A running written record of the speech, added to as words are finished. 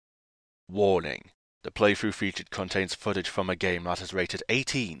Warning. The playthrough featured contains footage from a game that is rated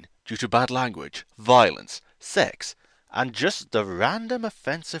 18 due to bad language, violence, sex, and just the random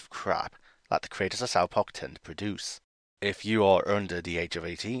offensive crap that the creators of South Park tend to produce. If you are under the age of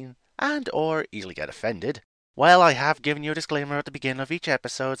 18 and or easily get offended, well, I have given you a disclaimer at the beginning of each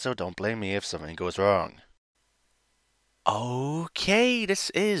episode, so don't blame me if something goes wrong. Okay, this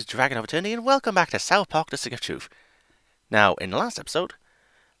is DragonofEternity and welcome back to South Park The Stick of Truth. Now, in the last episode,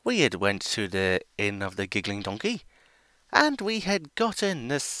 we had went to the Inn of the Giggling Donkey, and we had gotten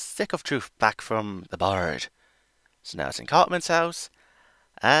the Stick of Truth back from the Bard. So now it's in Cartman's house,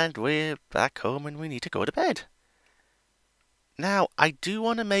 and we're back home and we need to go to bed. Now, I do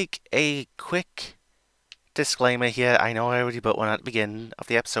want to make a quick disclaimer here. I know I already put one at the beginning of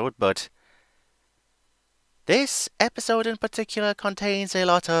the episode, but this episode in particular contains a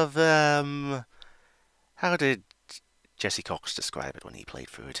lot of, how did Jesse Cox describe it when he played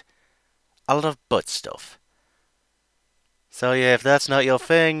through it? A lot of butt stuff. So yeah, if that's not your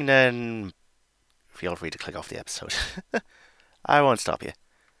thing, then feel free to click off the episode. I won't stop you.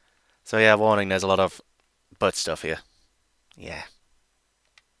 So yeah, warning, there's a lot of butt stuff here. Yeah.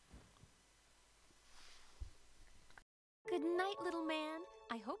 Good night, little man.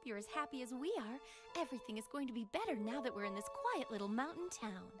 I hope you're as happy as we are. Everything is going to be better now that we're in this quiet little mountain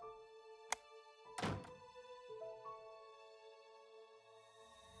town.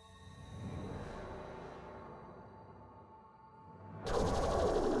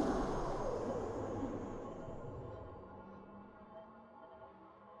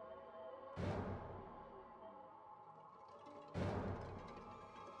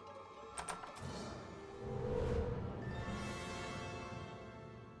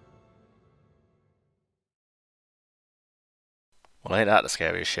 Well, ain't that the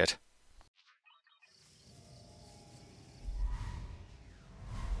scariest shit?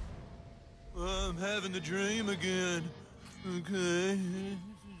 I'm having the dream again. Okay,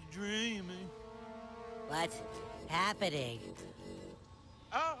 dreaming. What's happening?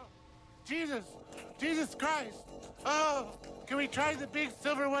 Oh, Jesus! Jesus Christ! Oh, can we try the big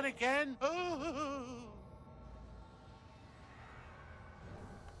silver one again? Oh.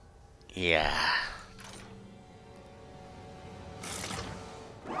 Yeah.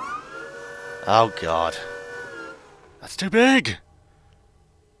 Oh god. That's too big!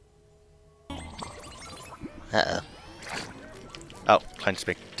 Uh-oh. Oh, clenched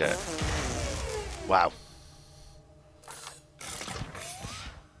big dirt. Wow.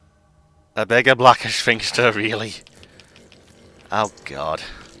 A bigger blackish sphinxter, really? Oh god.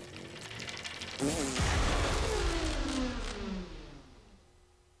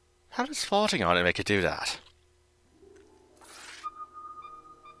 How does farting on it make it do that?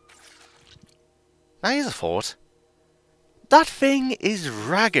 Now here's a thought. That thing is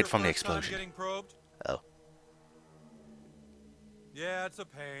ragged from the explosion. Getting probed? Oh. Yeah, it's a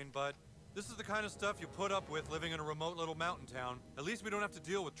pain, but this is the kind of stuff you put up with living in a remote little mountain town. At least we don't have to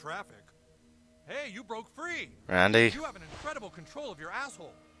deal with traffic. Hey, you broke free! Randy? You have an incredible control of your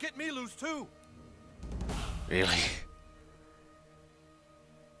asshole. Get me loose too! Really?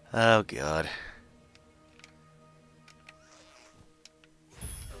 Oh god.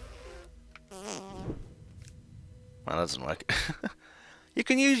 Well, that doesn't work. You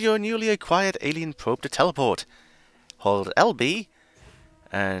can use your newly acquired alien probe to teleport. Hold LB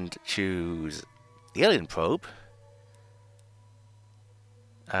and choose the alien probe.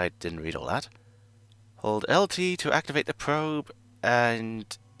 I didn't read all that. Hold LT to activate the probe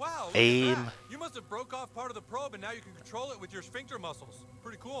and Wow, look aim. at that. You must have broke off part of the probe and now you can control it with your sphincter muscles.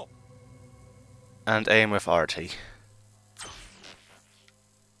 Pretty cool. And aim with RT.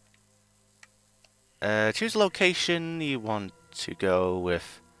 Choose a location you want to go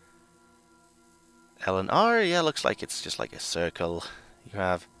with. L and R, yeah, looks like it's just like a circle you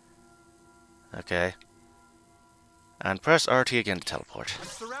have. Okay. And press RT again to teleport. I'm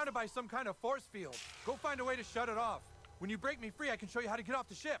surrounded by some kind of force field. Go find a way to shut it off. When you break me free, I can show you how to get off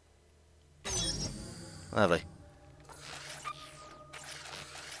the ship. Lovely.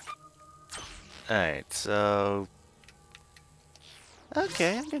 Alright, so...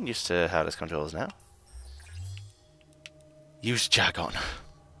 Okay, I'm getting used to how this controls now. Use Jagon.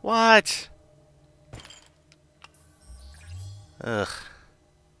 What? Ugh.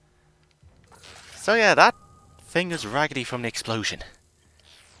 So yeah, that thing is raggedy from the explosion.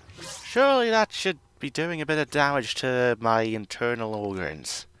 Surely that should be doing a bit of damage to my internal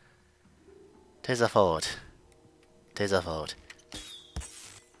organs. 'Tis a thought. 'Tis a thought.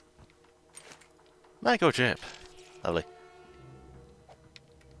 Micro chip. Lovely.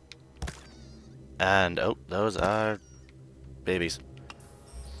 And, oh, those are babies.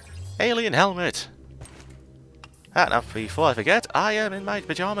 Alien helmet! Ah, now before I forget, I am in my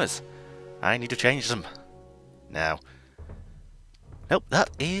pajamas. I need to change them. Now. Nope, that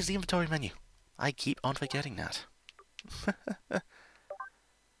is the inventory menu. I keep on forgetting that.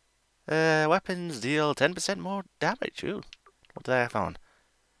 Weapons deal 10% more damage. Ooh, what do I have on?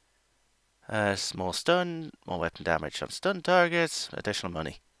 Small stun, more weapon damage on stun targets, additional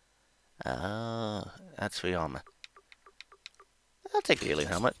money. Oh, that's free armor. I'll take the alien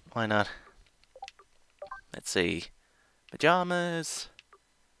helmet. Why not? Let's see. Pajamas.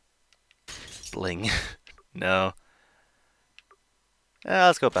 Bling. No.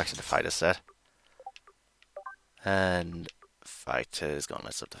 Let's go back to the fighter set. And fighters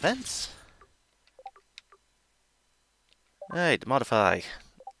gauntlets of defense. Right, modify.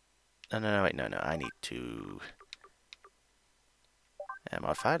 No, wait, no, I need to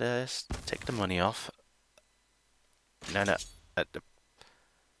modify this. Take the money off. No.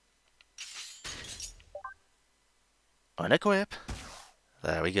 Unequip.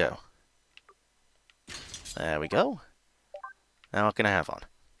 There we go. There we go. Now what can I have on?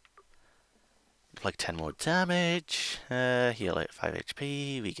 Like 10 more damage. Heal at 5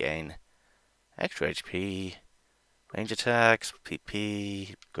 HP. Regain extra HP. Range attacks.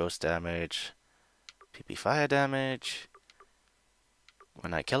 PP. Ghost damage. PP fire damage.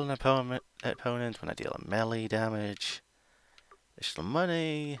 When I kill an opponent, when I deal a melee damage. Additional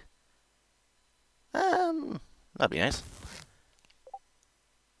money. That'd be nice.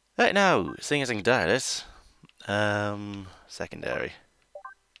 Right now, seeing as I can die this. Secondary.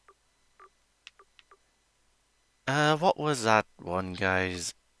 What was that one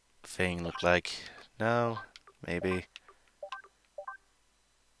guy's thing look like? No? Maybe.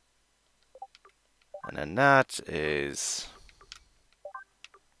 And then that is...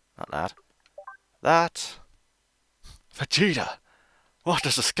 not that. That... Vegeta! What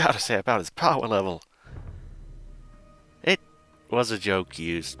does the scatter say about his power level? It was a joke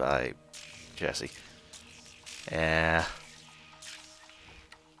used by Jesse. Yeah.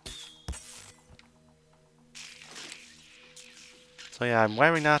 So yeah, I'm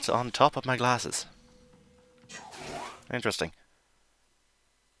wearing that on top of my glasses. Interesting.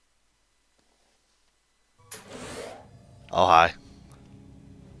 Oh, hi.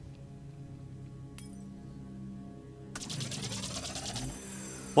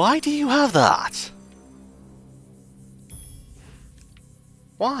 Why do you have that?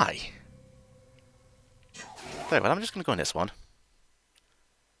 Why? Okay, well, I'm just going to go in this one.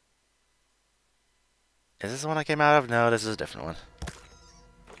 Is this the one I came out of? No, this is a different one.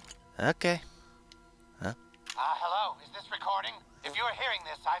 Okay. Huh? Hello, is this recording? If you are hearing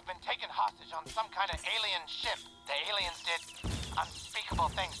this, I've been taken hostage on some kind of alien ship. The aliens did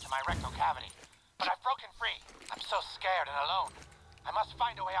unspeakable things to my rectal cavity. But I've broken free. I'm so scared and alone. I must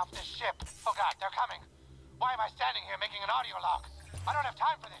find a way off this ship. Oh god, they're coming. Why am I standing here making an audio log? I don't have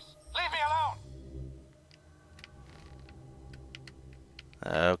time for this. Leave me alone!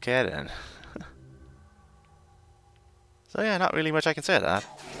 Okay then. So yeah, not really much I can say to that.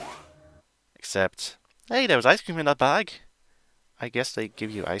 Except, hey, there was ice cream in that bag. I guess they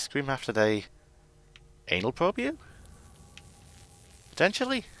give you ice cream after they anal probe you?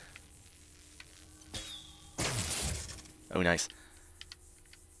 Potentially? Oh, nice.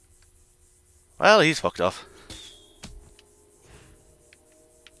 Well, he's fucked off.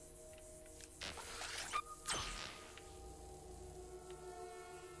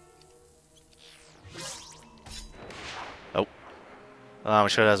 Oh. Oh, I'm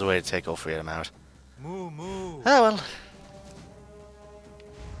sure there's a way to take all three of them out. Moo moo. Oh well.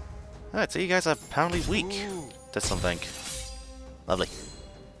 Alright, so you guys are apparently weak Moo. to something. Lovely.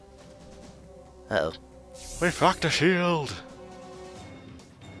 Uh-oh. We've rocked the shield!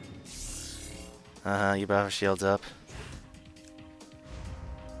 You better have shields up.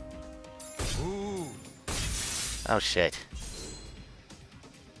 Ooh. Oh shit.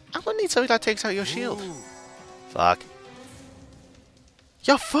 I'm gonna need something that takes out your shield. Ooh. Fuck.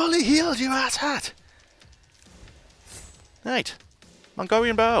 You're fully healed, you asshat! Right.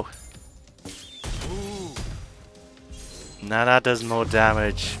 Mongolian bow. Ooh. Now that does more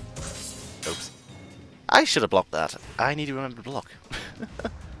damage. Oops. I should have blocked that. I need to remember to block.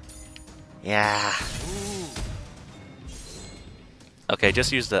 Yeah. Ooh. Okay,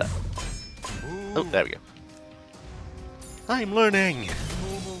 just use the... Ooh. Oh, there we go. I'm learning!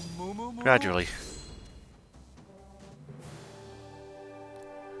 Moo, moo, moo, moo, moo. Gradually.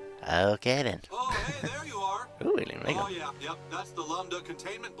 Okay then. Oh, hey, there you are. Ooh, alien ray Oh, gun. yeah, yep. That's the Lambda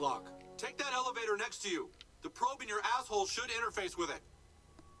containment block. Take that elevator next to you. The probe in your asshole should interface with it.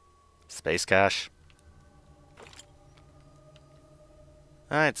 Space cache.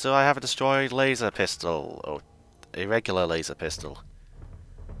 Alright, so I have a destroyed laser pistol. Or a regular laser pistol.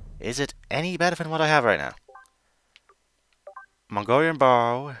 Is it any better than what I have right now? Mongolian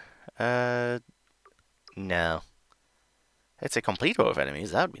bow. No. It's a complete row of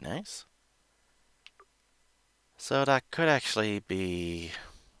enemies, that would be nice. So that could actually be...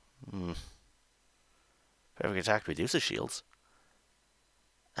 Perfect attack reduces shields.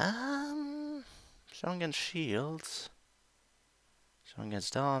 Strong against shields. Strong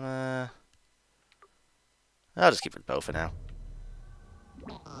against armor. I'll just keep it bow for now.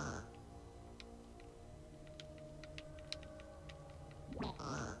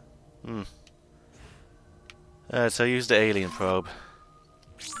 So use the alien probe.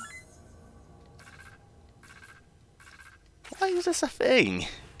 Why is this a thing?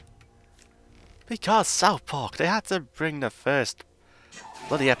 Because South Park, they had to bring the first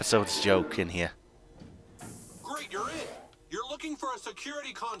bloody episode's joke in here. Great, you're in. You're looking for a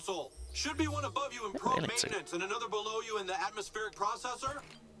security console. Should be one above you in probe maintenance and another below you in the atmospheric processor.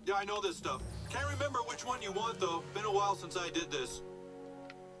 Yeah, I know this stuff. Can't remember which one you want though. Been a while since I did this.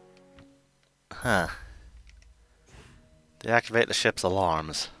 Huh. Deactivate the ship's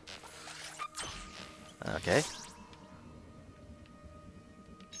alarms. Okay.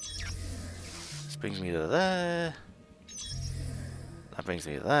 This brings me to there. That brings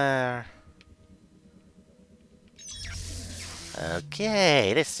me to there.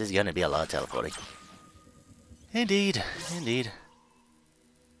 Okay, this is gonna be a lot of teleporting. Indeed, indeed.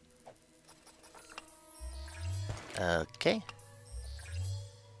 Okay.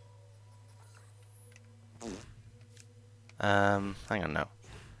 Hang on, no.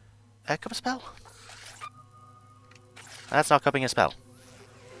 Cup a spell? That's not cupping a spell.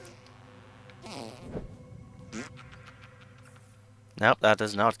 Nope, that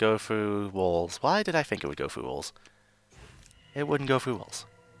does not go through walls. Why did I think it would go through walls? It wouldn't go through walls.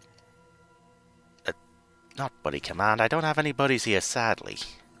 Not buddy command. I don't have any buddies here, sadly.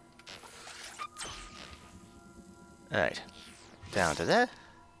 Alright. Down to there.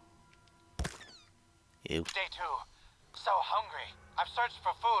 You. Day 2. So hungry. I've searched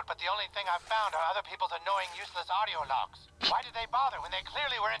for food, but the only thing I've found are other people's annoying, useless audio logs. Why did they bother when they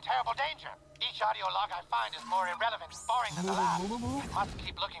clearly were in terrible danger? Each audio log I find is more irrelevant and boring than the last. I must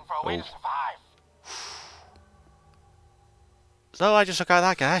keep looking for a way to survive. So I just took out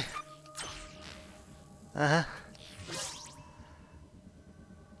that guy. Uh-huh.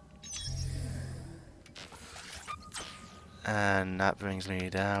 And that brings me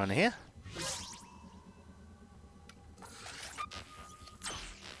down here.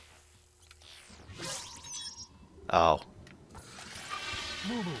 Oh.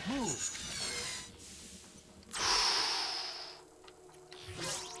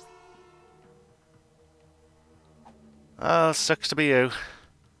 Oh, sucks to be you.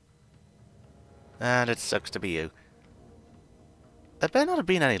 And it sucks to be you. There better not have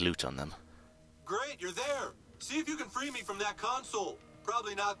been any loot on them. Great, you're there. See if you can free me from that console.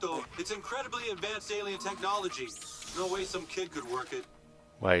 Probably not, though. It's incredibly advanced alien technology. No way some kid could work it.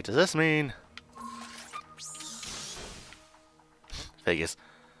 Wait, does this mean... Figures.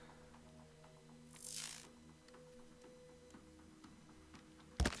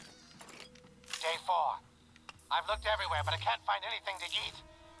 Day 4. I've looked everywhere, but I can't find anything to eat.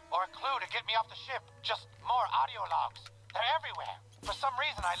 Or a clue to get me off the ship. Just more audio logs. They're everywhere. For some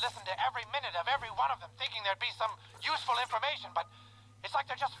reason, I listen to every minute of every one of them, thinking there'd be some useful information, but it's like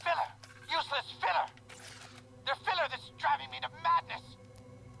they're just filler. Useless filler. They're filler that's driving me to madness.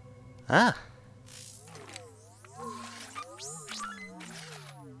 Ah.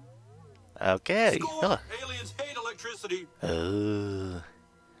 Okay, filler. Aliens hate electricity. Oh.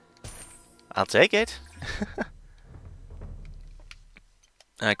 I'll take it.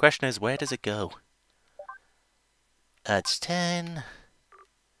 The question is, where does it go? That's 10.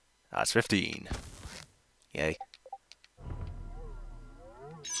 That's 15. Yay.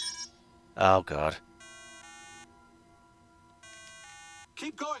 Oh, God.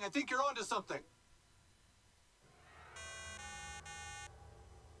 Keep going. I think you're onto something.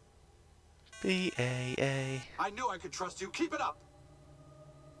 B-A-A. I knew I could trust you. Keep it up.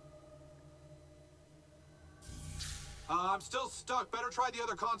 I'm still stuck. Better try the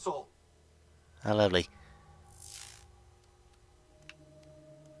other console. How lovely.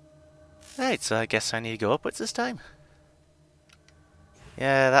 Right, so I guess I need to go upwards this time.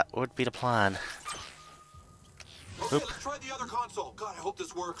 Yeah, that would be the plan. Okay, Oop. let's try the other console. God, I hope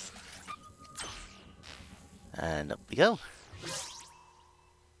this works. And up we go.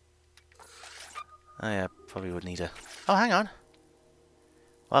 Oh yeah, probably would need a... Oh, hang on.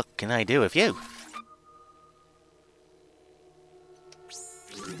 What can I do with you?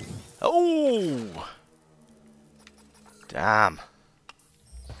 Oh! Damn.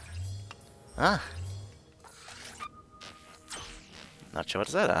 Ah. Not sure what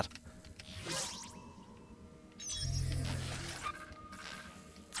to say to that.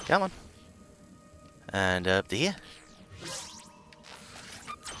 Come on. And up to here.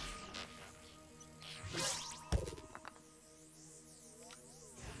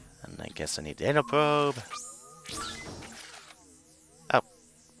 And I guess I need the inner probe. Oh.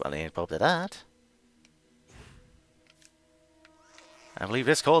 Well, the inner probe did that. I believe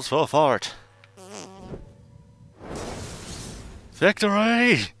this calls for a fort.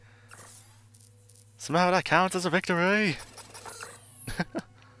 Victory! Somehow that counts as a victory.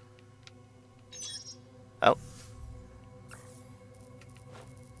 Oh.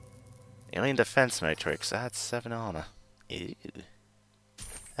 Alien defense matrix. Adds 7 armor. Ew.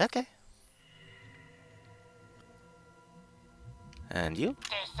 Okay. And you?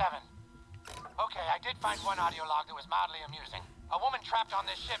 Day 7. Okay, I did find one audio log that was mildly amusing. A woman trapped on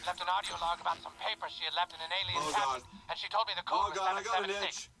this ship left an audio log about some papers she had left in an alien cabinet, and she told me the code was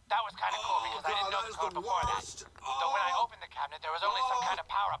 776. That was kind of cool because I didn't know the code before that. Though when I opened the cabinet, there was only some kind of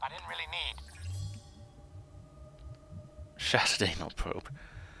power-up I didn't really need. Shattered anal probe.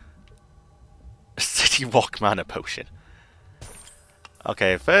 City walk mana potion.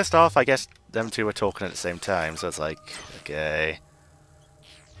 Okay, first off, I guess them two were talking at the same time, so it's like, okay.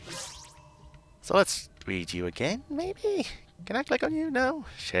 So let's read you again, maybe? Can I click on you? No?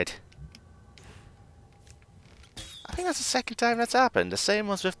 Shit. I think that's the second time that's happened. The same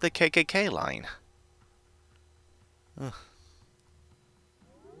was with the KKK line. Ugh.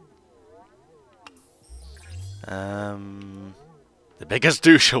 The biggest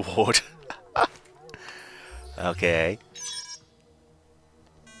douche award. Okay.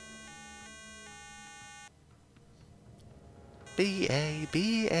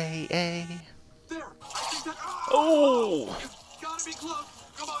 B-A-B-A-A. There! I think that. Oh! You gotta be close!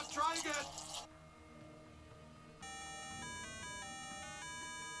 Come on, try again!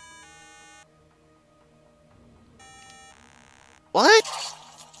 What?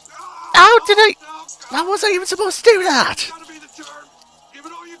 How did I? How was I even supposed to do that? Gotta be the turn! Give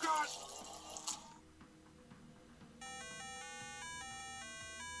it all you got!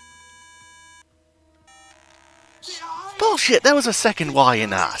 Bullshit, there was a second Y in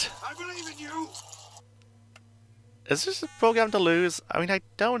that. I believe in you! Is this a program to lose? I mean, I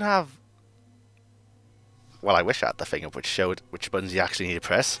don't have... Well, I wish I had the thing up which showed which buttons you actually need to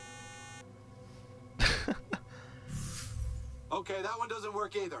press. Okay, that one doesn't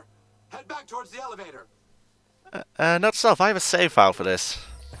work either. Head back towards the elevator. Not self, I have a save file for this.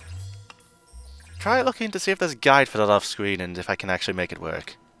 Try looking to see if there's a guide for that off screen and if I can actually make it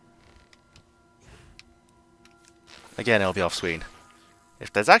work. Again, it'll be off screen.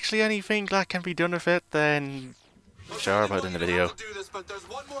 If there's actually anything that can be done with it, then sure about it in the video. Do this, but there's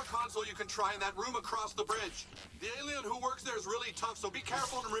one more console you can try in that room across the bridge. The alien who works there is really tough, so be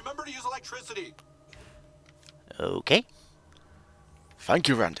careful and remember to use electricity. Okay. Thank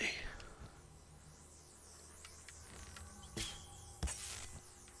you, Randy.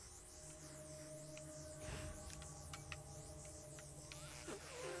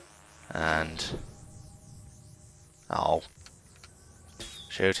 And... oh.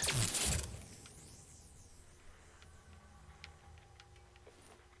 Shoot.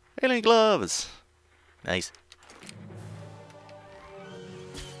 Alien gloves! Nice.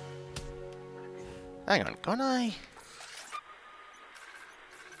 Hang on, can't I?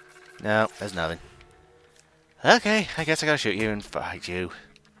 No, there's nothing. Okay, I guess I gotta shoot you and fight you.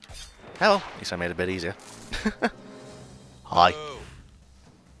 Hello, at least I made it a bit easier. Hi.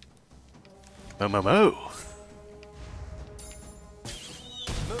 Moo moo moo.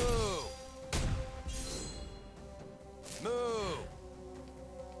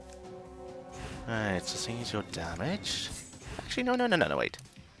 Alright, so seeing your damage. Actually, no, wait.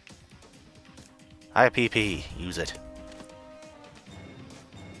 Higher PP, use it.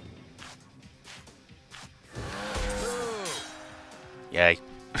 Yay.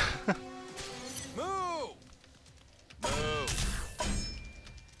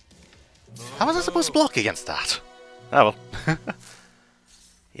 How was I supposed to block against that? Oh well.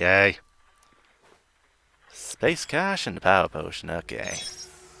 Yay. Space cache and the power potion, okay.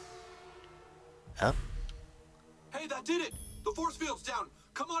 Up. Hey, that did it! The force field's down.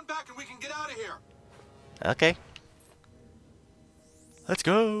 Come on back and we can get out of here. Okay. Let's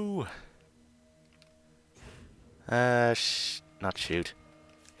go. Not shoot.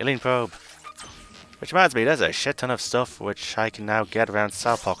 Alien probe. Which reminds me, there's a shit ton of stuff which I can now get around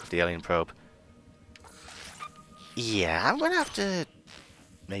South Park with the alien probe. Yeah, I'm gonna have to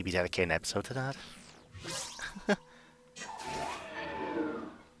maybe dedicate an episode to that.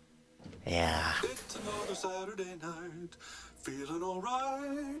 Yeah. It's another Saturday night. Feeling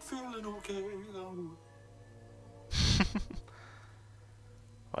alright, feeling okay.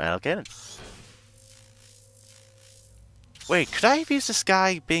 Well, get it. Wait, could I have used this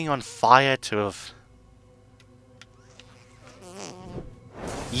guy being on fire to have...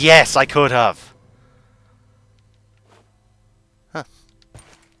 Yes, I could have! Huh.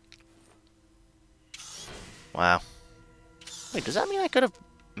 Wow. Wait, does that mean I could have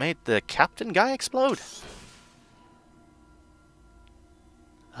made the captain guy explode?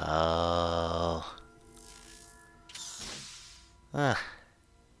 Oh. Ah.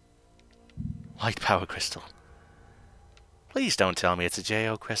 White power crystal. Please don't tell me it's a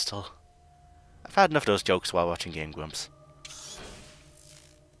JO crystal. I've had enough of those jokes while watching Game Grumps.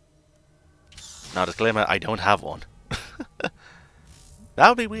 Now, disclaimer, I don't have one. That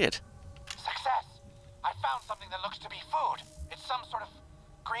would be weird. Success! I found something that looks to be food. It's some sort of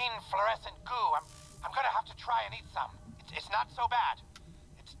green fluorescent goo. I'm gonna have to try and eat some. It's not so bad.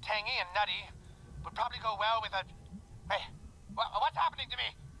 It's tangy and nutty. Would probably go well with a... Hey, what's happening to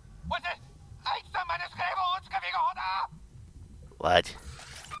me? What's it? What?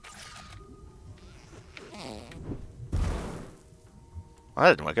 Well, that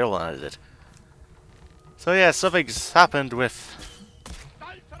didn't work out well, did it? So yeah, something's happened with...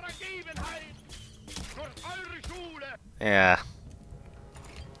 Yeah.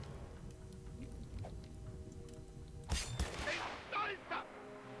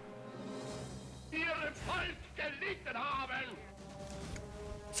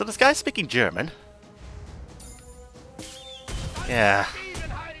 So this guy's speaking German? Yeah.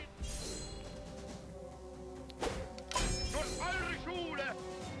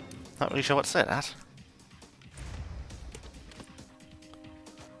 Not really sure what to say to that.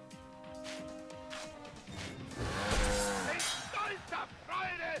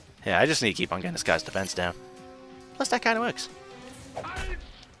 Yeah, I just need to keep on getting this guy's defense down. Plus that kind of works.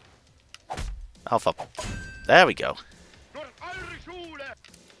 Alpha. There we go.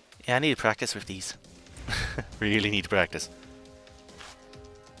 Yeah, I need to practice with these. Really need to practice.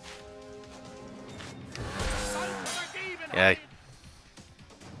 Yeah.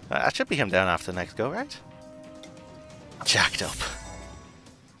 That should be him down after the next go, right? Jacked up.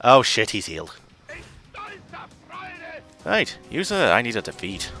 Oh shit, he's healed. Right, user I need to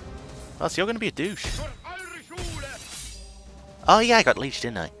defeat. Oh, so you're gonna be a douche. Oh yeah, I got leeched,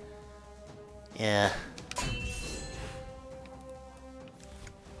 didn't I? Yeah.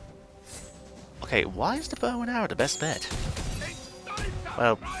 Okay, why is the bow and arrow the best bet?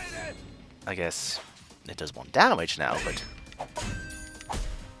 Well, I guess it does 1 damage now, but...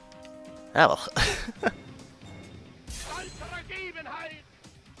 Oh well.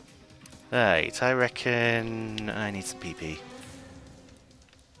 Right, I reckon I need some PP.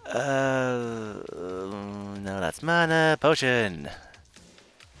 No, that's mana. Potion!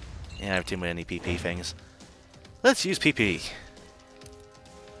 Yeah, I have too many PP things. Let's use PP.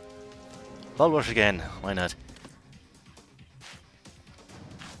 Ball rush again, why not?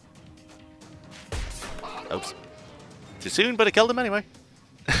 Oops. Too soon, but I killed him anyway.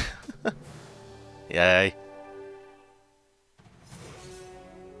 Yay.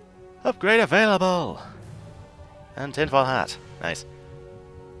 Upgrade available! And tinfoil hat. Nice.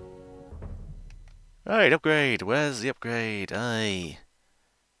 Right, upgrade. Where's the upgrade? Aye.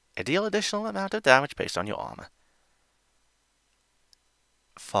 A deal additional amount of damage based on your armor.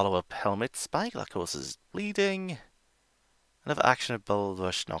 Follow-up helmet spike that causes bleeding. Another actionable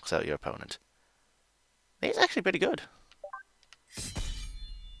rush knocks out your opponent. It's actually pretty good.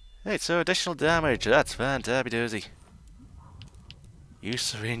 Right, so additional damage. That's fantabby-doozy. Use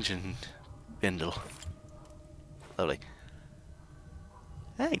syringe and bindle. Lovely.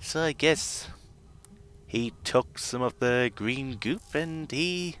 Right, so I guess he took some of the green goop and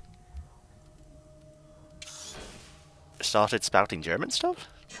he started spouting German stuff?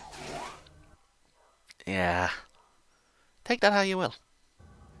 Yeah. Take that how you will.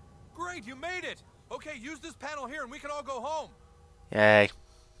 Great, you made it! Okay, use this panel here and we can all go home. Yay.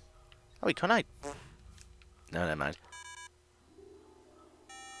 Oh, wait, can I? No, never mind.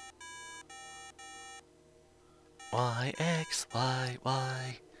 Y, X, Y,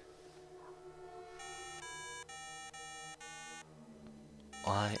 Y.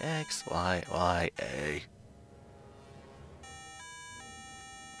 Y, X, Y, Y, A.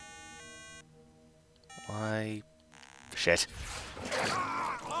 Y... Shit.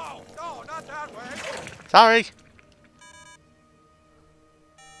 Oh, no, not that way! Sorry!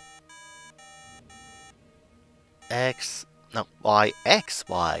 X, No, Y, X,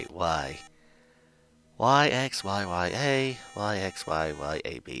 Y, Y. Y, X, Y, Y, A. Y, X, Y, Y,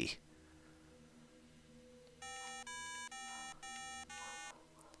 A, B.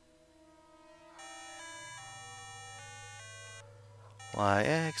 Y,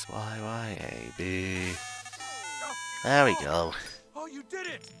 X, Y, Y, A, B. There we go. Oh, you did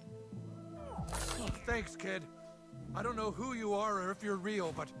it! Oh, thanks, kid. I don't know who you are or if you're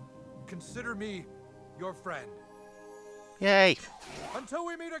real, but consider me your friend. Yay! Until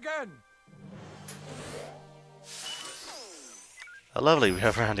we meet again! A lovely, we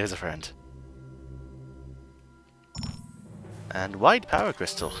have around as a friend. And white power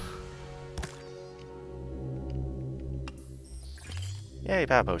crystal. Yay,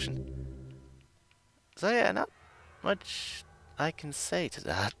 power potion. So yeah, not much I can say to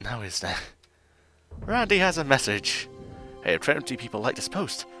that now, is there? Randy has a message. Hey, 20 people like this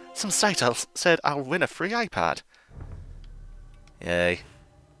post. Some site said I'll win a free iPad. Yay.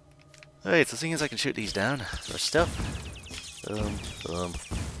 Wait, so seeing as I can shoot these down for stuff. Boom, boom.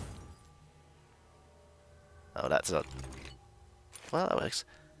 Oh, that's a... Well, that works.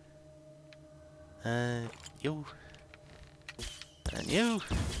 You. And you.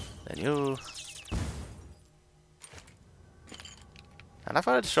 And you. And I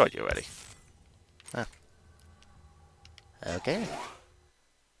thought I destroyed you already. Huh. Okay.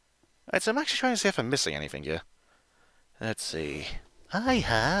 Alright, so I'm actually trying to see if I'm missing anything here. Let's see. I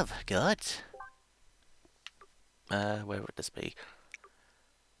have got... where would this be?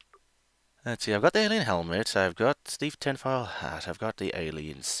 Let's see, I've got the alien helmet, I've got Steve tinfoil hat, I've got the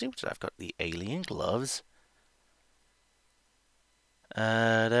alien suit, I've got the alien gloves.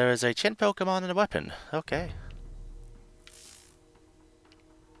 There is a chin Pokemon and a weapon. Okay.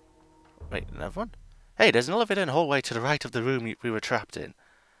 Wait, another one? Hey, there's an elevator and hallway to the right of the room we were trapped in.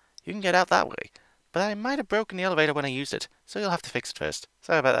 You can get out that way. But I might have broken the elevator when I used it, so you'll have to fix it first.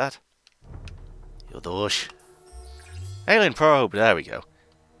 Sorry about that. You douche. Alien probe, there we go.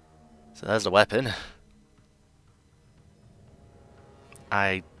 So there's the weapon.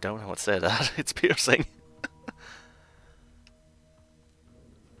 I don't know what to say to that. It's piercing.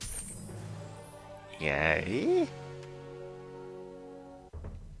 Yay.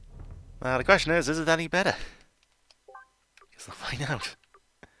 Well, the question is it any better? Guess I'll find out.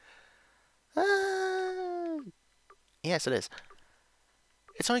 Yes, it is.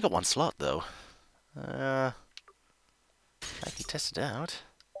 It's only got one slot, though. I can test it out.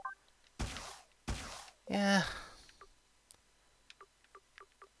 Yeah.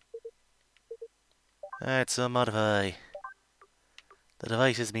 Alright, so modify. The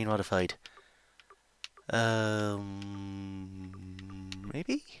device has been modified.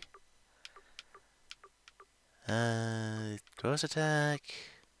 Maybe? Gross attack.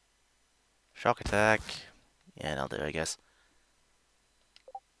 Shock attack. Yeah, that'll do, I guess.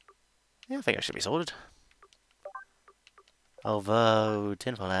 Yeah, I think I should be sorted. Although,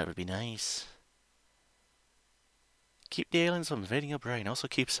 tinfoil hat would be nice. Keep the aliens from invading your brain. Also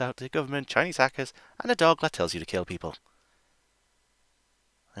keeps out the government, Chinese hackers, and a dog that tells you to kill people.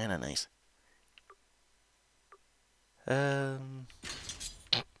 Ain't that nice? Nah,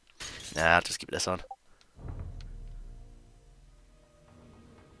 I'll just keep this on.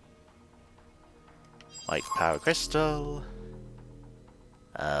 White power crystal.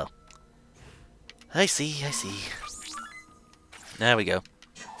 Oh. I see, I see. There we go.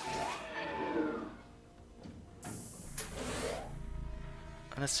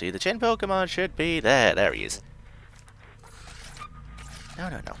 Let's see, the chin Pokemon should be there. There he is. No,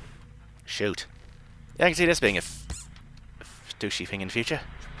 no, no. Shoot. Yeah, I can see this being a douchey thing in the future.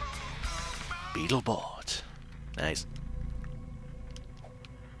 Beetlebot. Nice.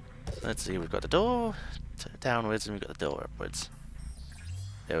 Let's see, we've got the door downwards and we've got the door upwards.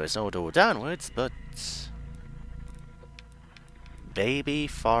 There is no door downwards, but... Baby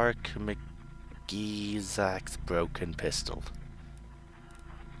Fark McGeezack's broken pistol.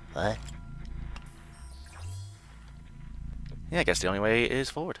 What? Yeah, I guess the only way is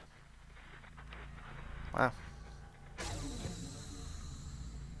forward. Wow.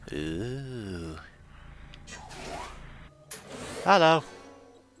 Ooh. Hello.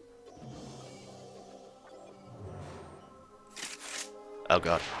 Oh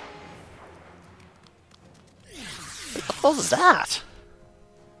god. What was that?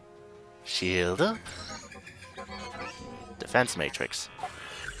 Shield up. Defense matrix.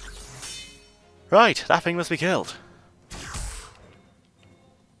 Right, that thing must be killed.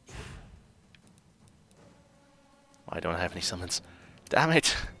 Why don't I have any summons? Damn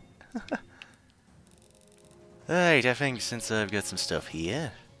it! Right, I think since I've got some stuff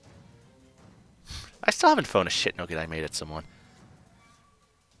here... I still haven't found a shit nugget I made at someone.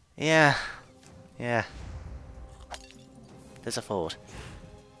 Yeah. Yeah. There's a fort.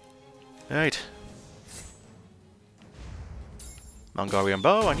 Right. Mongolian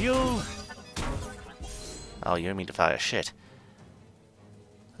bow on you! Oh, you don't mean to fire shit.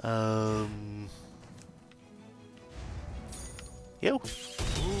 You?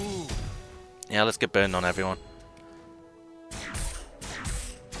 Ooh. Yeah, let's get burning on everyone.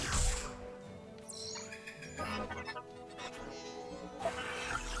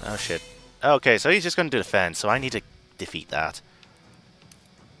 Oh shit. Okay, so he's just gonna do the fence, so I need to defeat that.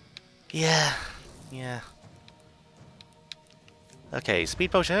 Yeah. Yeah. Okay,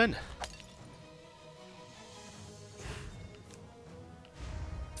 speed potion.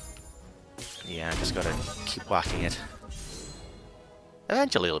 Yeah, I just gotta keep whacking it.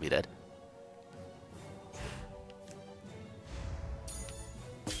 Eventually it'll be dead.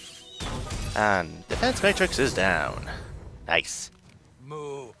 And defense matrix is down. Nice.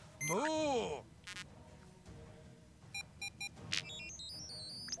 Moo. Moo.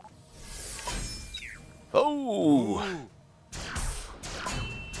 Oh! Ooh.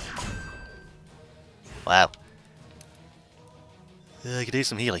 Wow. I could do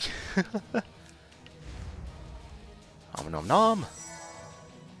some healing. Nom nom nom.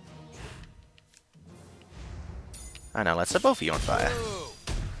 I know, let's set both of you on fire.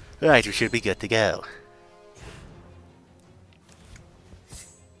 Ooh. Right, we should be good to go.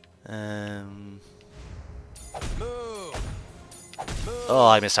 Moo. Moo. Oh,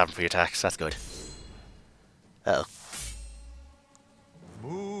 I missed having for your attacks. That's good. Uh oh.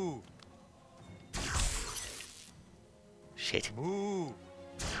 Moo. Shit. Moo.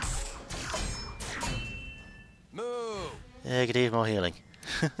 Moo. I could use more healing.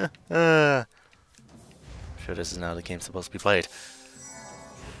 Sure, this is now the game's supposed to be played.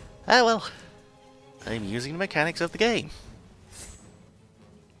 Ah well. I'm using the mechanics of the game.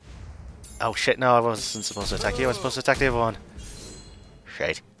 Oh shit, no, I wasn't supposed to attack you. I was supposed to attack the other one.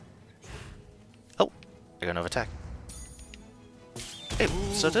 Shit. Oh, I got another attack. Hey,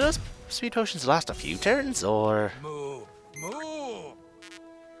 so do those speed potions last a few turns, or... Moo. Moo.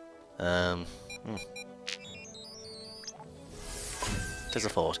 There's a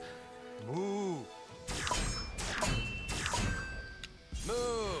fort. Moo.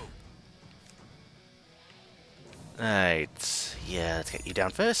 Moo. Right, yeah, let's get you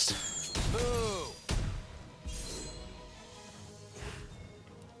down first. Moo.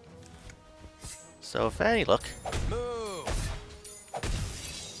 So, for any luck, Moo.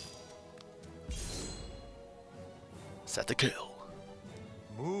 set the kill.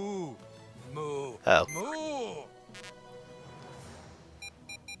 Moo. Moo. Oh. Moo.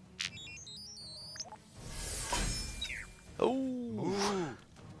 Oh, Moo.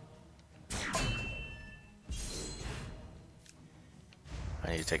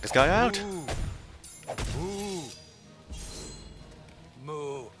 I need to take this guy out. Moo. Moo.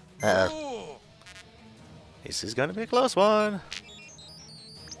 Moo. Uh-oh. This is gonna be a close one.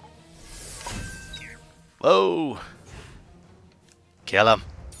 Whoa! Kill him.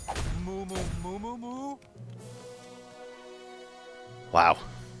 Moo. Moo. Moo. Moo. Moo. Wow.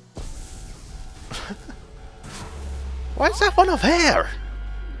 Why is that one of hair?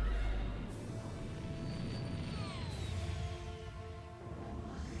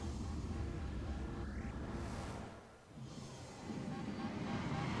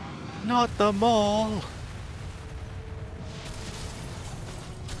 Not the mall.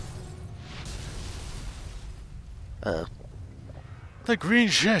 The green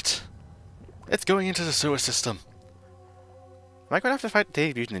shit. It's going into the sewer system. Am I going to have to fight the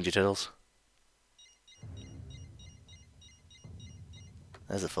Teenage Mutant Ninja Turtles?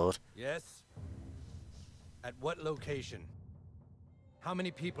 There's a fort. Yes? At what location? How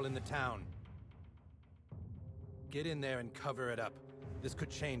many people in the town? Get in there and cover it up. This could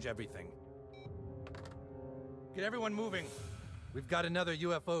change everything. Get everyone moving. We've got another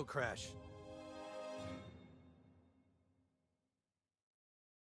UFO crash.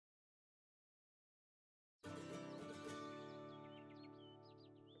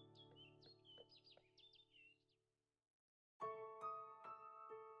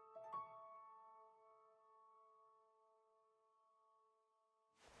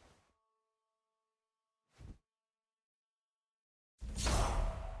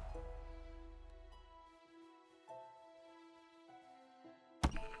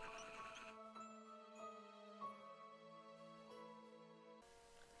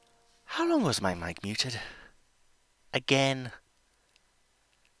 How long was my mic muted? Again?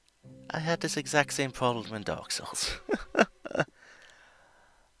 I had this exact same problem in Dark Souls.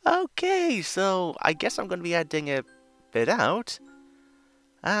 Okay, so I guess I'm going to be adding a bit out.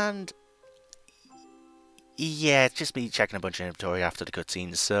 And yeah, it's just me checking a bunch of inventory after the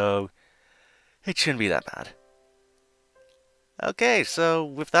cutscenes, so it shouldn't be that bad. Okay, so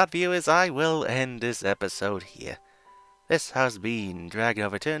with that, viewers, I will end this episode here. This has been Dragon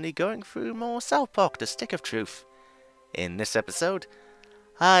of Eternity going through more South Park, The Stick of Truth. In this episode,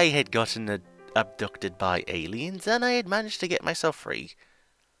 I had gotten abducted by aliens and I had managed to get myself free.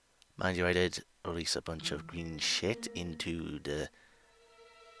 Mind you, I did release a bunch of green shit into the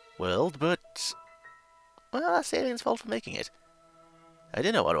world, but well, that's the aliens' fault for making it. I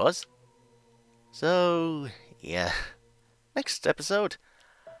didn't know what it was. So, yeah. Next episode.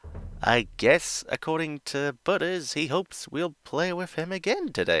 I guess, according to Butters, he hopes we'll play with him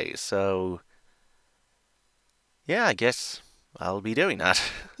again today, so... yeah, I guess I'll be doing that.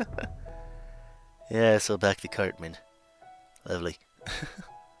 Yeah, so back to Cartman. Lovely.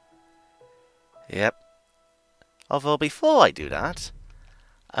 Yep. Although before I do that,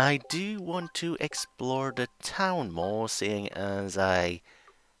 I do want to explore the town more, seeing as I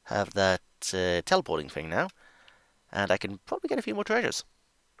have that teleporting thing now. And I can probably get a few more treasures.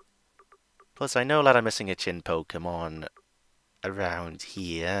 Plus, I know that I'm missing a Chin Pokemon around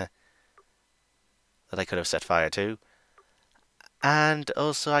here that I could have set fire to. And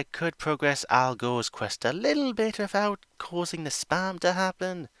also, I could progress Al Gore's quest a little bit without causing the spam to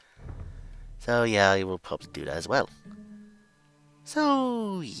happen. So yeah, I will probably do that as well.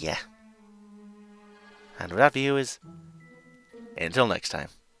 So, yeah. And with that, viewers, until next time.